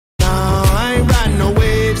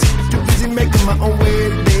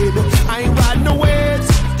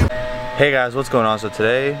Hey guys, what's going on? So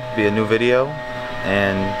today be a new video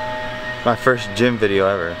and my first gym video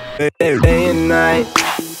ever. Day and night,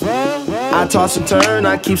 I toss and turn,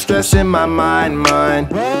 I keep stressing my mind.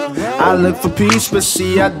 I look for peace, but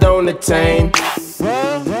see I don't attain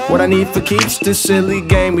what I need for keeps this silly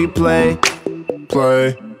game we play.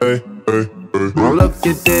 Look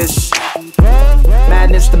at this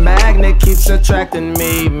madness, the magnet keeps attracting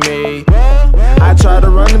me. I try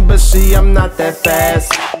to run, but see I'm not that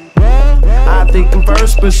fast. I think I'm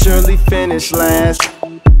first, but surely finish last.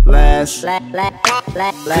 Cause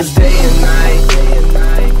day and night,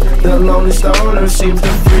 the lonely stoner seems to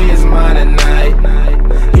free his mind at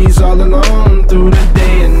night. He's all alone through the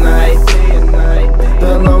day and night.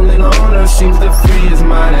 The lonely loner seems to free his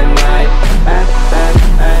mind at night.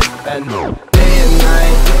 Day and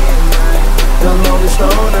night, the lonely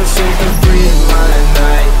stoner seems to free his mind at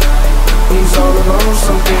night. He's all alone,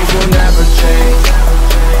 some things will never change.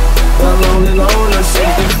 The lonely loner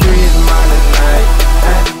seems to free his mind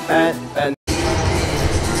at night.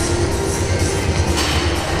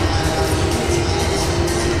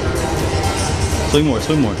 Swing more,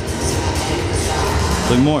 swing more.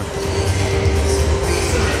 Swing more.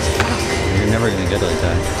 You're never gonna get like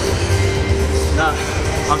that. Nah.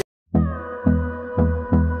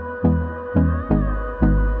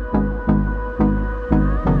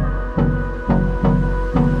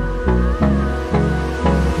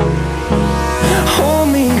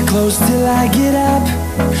 Close till I get up.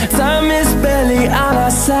 Time is barely on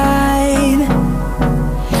our side.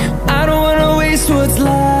 I don't wanna waste what's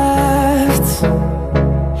left.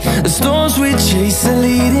 The storms we chase are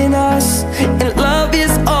leading us, and love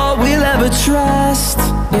is all we'll ever trust.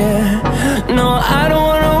 Yeah, no, I don't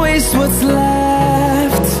wanna waste what's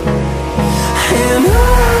left. And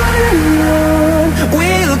on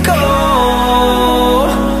we'll go,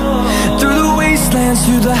 through the wastelands,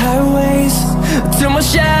 through the highways, till my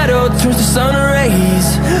shadow turns to sun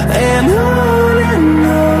rays. And on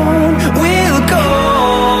we'll go.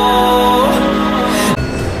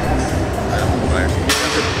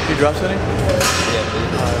 Can you drop something? Yeah, please.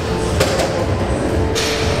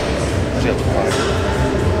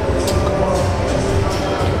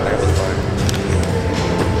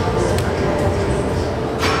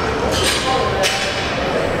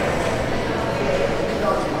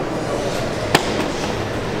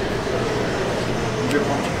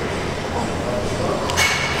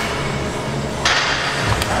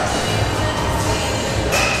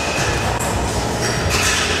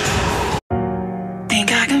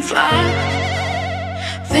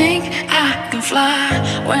 Think I can fly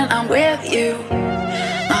when I'm with you.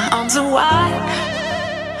 My arms are wide,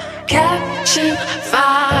 catching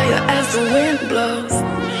fire as the wind blows.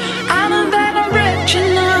 I know that I'm rich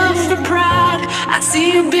enough for pride. I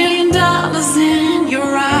see $1 billion in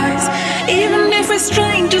your eyes, even if we're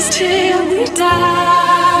strangers till we die.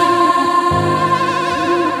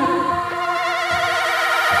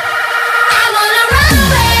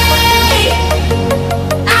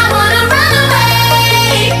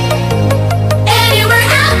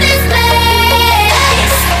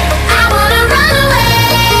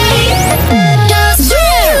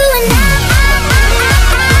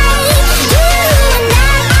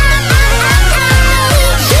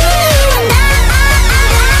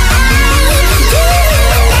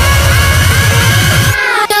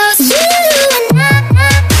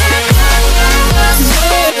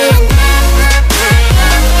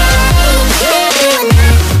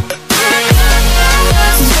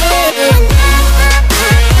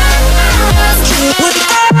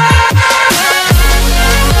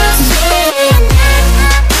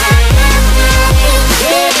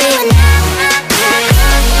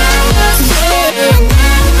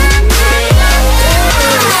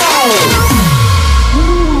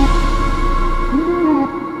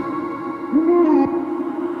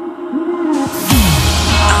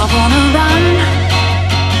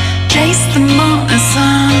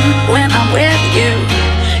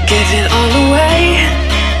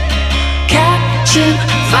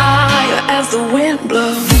 Fire as the wind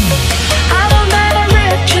blows. I know that I'm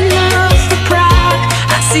rich enough for pride.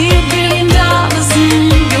 I see $1 billion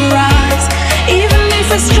in your eyes, even if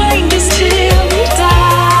we're strangers till we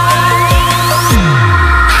die.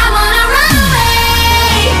 I wanna run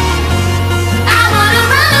away. I wanna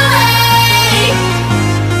run away.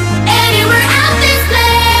 Anywhere out this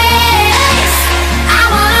place. I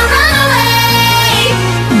wanna run away.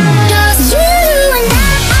 Just you and I.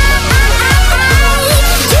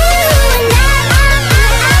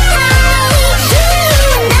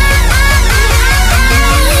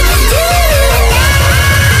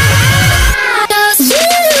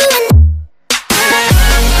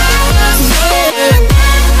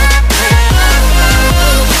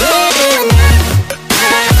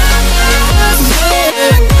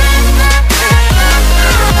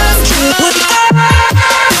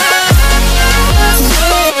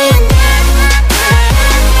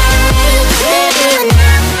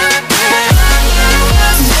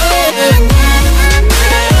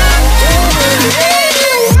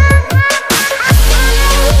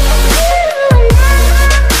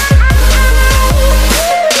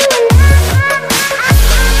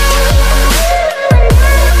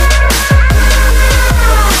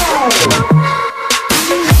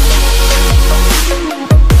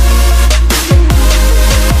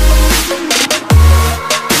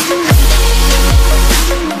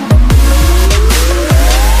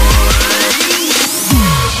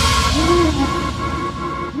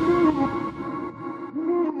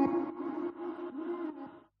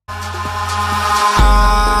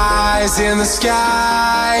 Eyes in the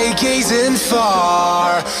sky, gazing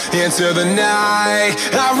far into the night.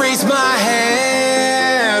 I raise my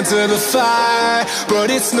hand to the fire,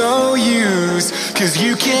 but it's no use, 'cause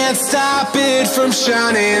you can't stop it from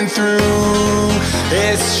shining through.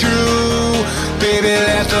 It's true, baby,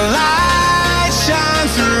 let the light shine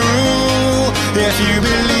through. If you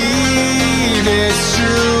believe it's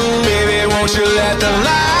true, baby, won't you let the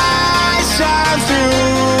light shine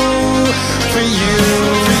through for you,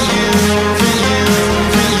 for you,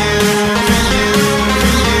 for you, for you, for you, for you, for you, for you,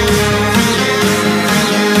 for you.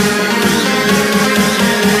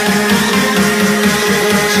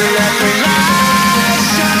 Won't you let the light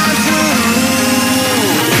shine through?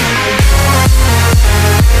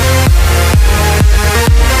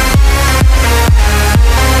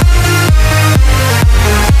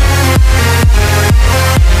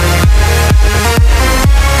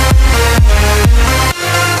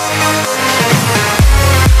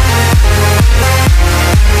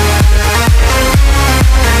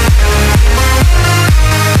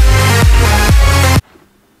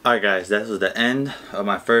 Alright guys, that was the end of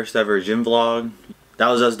my first ever gym vlog. That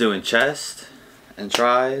was us doing chest and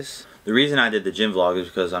tries. The reason I did the gym vlog is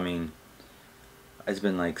because, I mean, it's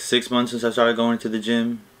been like 6 months since I started going to the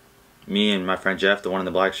gym. Me and my friend Jeff, the one in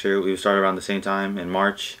the black shirt, we started around the same time in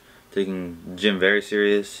March, taking the gym very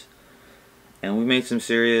serious. And we made some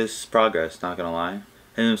serious progress, not gonna lie.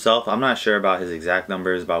 Him himself, I'm not sure about his exact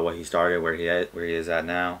numbers, about what he started, where he is at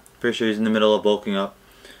now. Pretty sure he's in the middle of bulking up.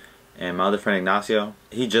 And my other friend Ignacio,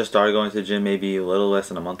 he just started going to the gym maybe a little less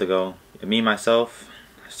than a month ago. And me myself,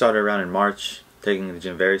 I started around in March, taking the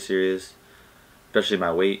gym very serious, especially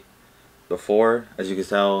my weight. Before, as you can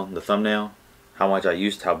tell, the thumbnail, how big I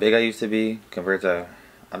used to be compared to,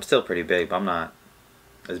 I'm still pretty big, but I'm not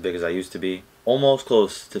as big as I used to be. Almost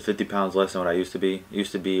close to 50 pounds less than what I used to be.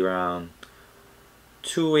 Used to be around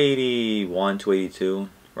 281, 282.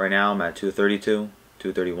 Right now I'm at 232,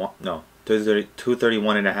 231, no.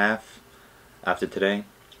 231 and a half after today,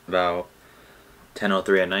 about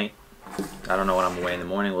 10:03 at night. I don't know what I'm gonna weigh in the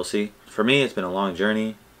morning, we'll see. For me, it's been a long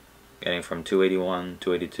journey, getting from 281,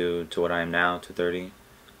 282 to what I am now, 230.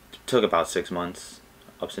 It took about 6 months,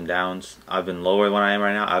 ups and downs. I've been lower than what I am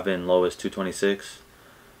right now. I've been low as 226,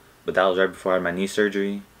 but that was right before I had my knee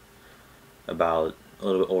surgery, about a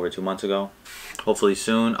little bit over 2 months ago. Hopefully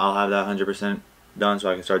soon I'll have that 100% done so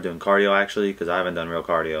I can start doing cardio actually, because I haven't done real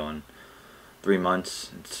cardio in 3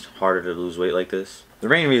 months. It's harder to lose weight like this. The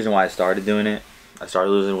main reason why I started doing it, I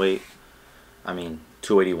started losing weight. I mean,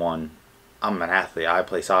 281. I'm an athlete. I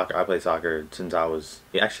play soccer. I played soccer since I was,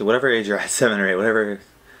 actually, whatever age you're at, 7 or 8, whatever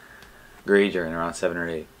grade you're in, around 7 or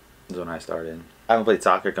 8 is when I started. I haven't played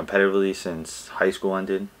soccer competitively since high school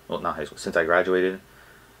ended. Well, not high school, since I graduated.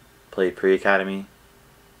 Played pre-academy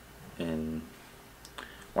in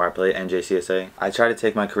where I played NJCSA. I tried to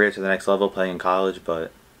take my career to the next level playing in college,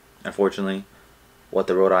 but unfortunately, what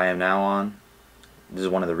the road I am now on, this is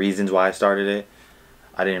one of the reasons why I started it.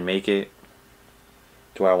 I didn't make it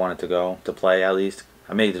to where I wanted to go, to play at least.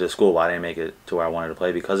 I made it to the school, but I didn't make it to where I wanted to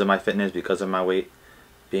play because of my fitness, because of my weight.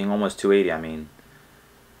 Being almost 280, I mean,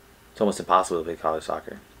 it's almost impossible to play college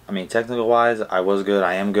soccer. I mean, technical wise, I was good,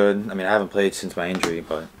 I am good. I mean, I haven't played since my injury,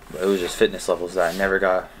 but it was just fitness levels that I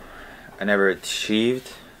never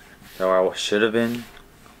achieved where I should have been.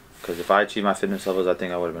 Because if I achieved my fitness levels, I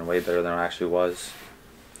think I would have been way better than I actually was.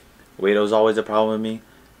 Weight was always a problem with me.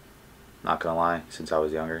 Not gonna lie, since I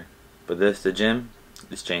was younger. But the gym,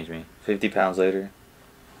 this changed me. 50 pounds later.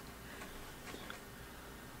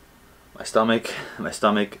 My stomach,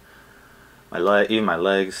 even my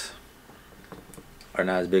legs are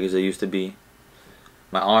not as big as they used to be.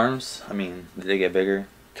 My arms, I mean, they get bigger.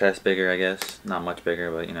 Chest bigger, I guess. Not much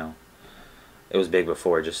bigger, but you know. It was big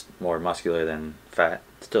before, just more muscular than fat.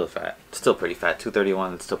 Still fat. Still pretty fat.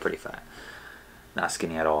 231, it's still pretty fat. Not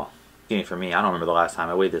skinny at all. Skinny for me, I don't remember the last time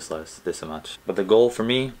I weighed this much. But the goal for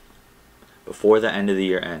me, before the end of the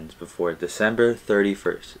year ends, before December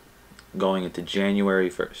 31st, going into January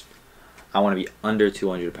 1st, I want to be under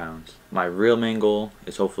 200 pounds. My real main goal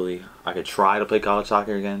is hopefully I could try to play college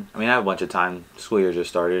soccer again. I mean, I have a bunch of time. School year just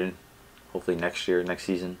started. Hopefully next year, next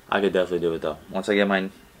season. I could definitely do it though. Once I get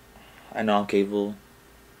I know I'm capable,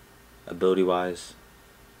 ability-wise.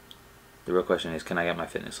 The real question is, can I get my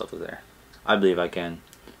fitness level there? I believe I can.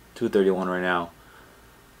 231 right now.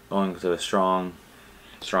 Going to a strong,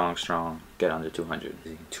 get under 200.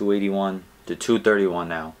 281 to 231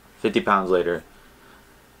 now. 50 pounds later.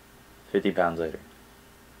 50 pounds later.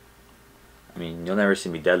 I mean, you'll never see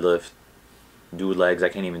me deadlift, do legs. I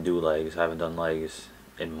can't even do legs. I haven't done legs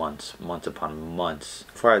in months upon months.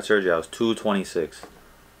 Before I had surgery, I was 226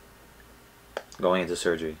 going into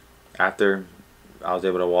surgery. after I was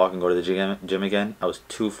able to walk and go to the gym again, I was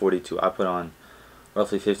 242. I put on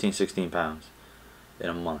roughly 15-16 pounds in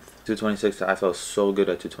a month. 226, I felt so good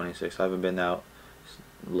at 226. I haven't been that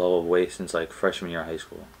low of weight since like freshman year of high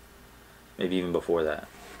school. Maybe even before that.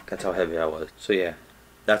 That's how heavy I was. So yeah,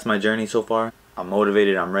 that's my journey so far. I'm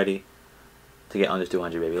motivated, I'm ready to get under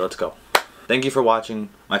 200, baby. Let's go. Thank you for watching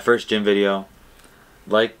my first gym video.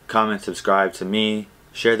 Like, comment, subscribe to me.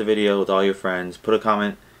 Share the video with all your friends. Put a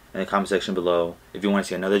comment in the comment section below if you want to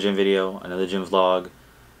see another gym video, another gym vlog,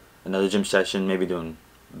 another gym session, maybe doing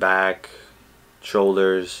back,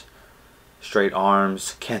 shoulders, straight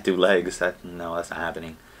arms. Can't do legs. No, that's not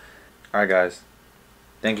happening. Alright guys,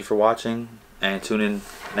 thank you for watching and tune in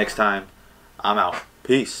next time. I'm out.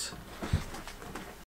 Peace.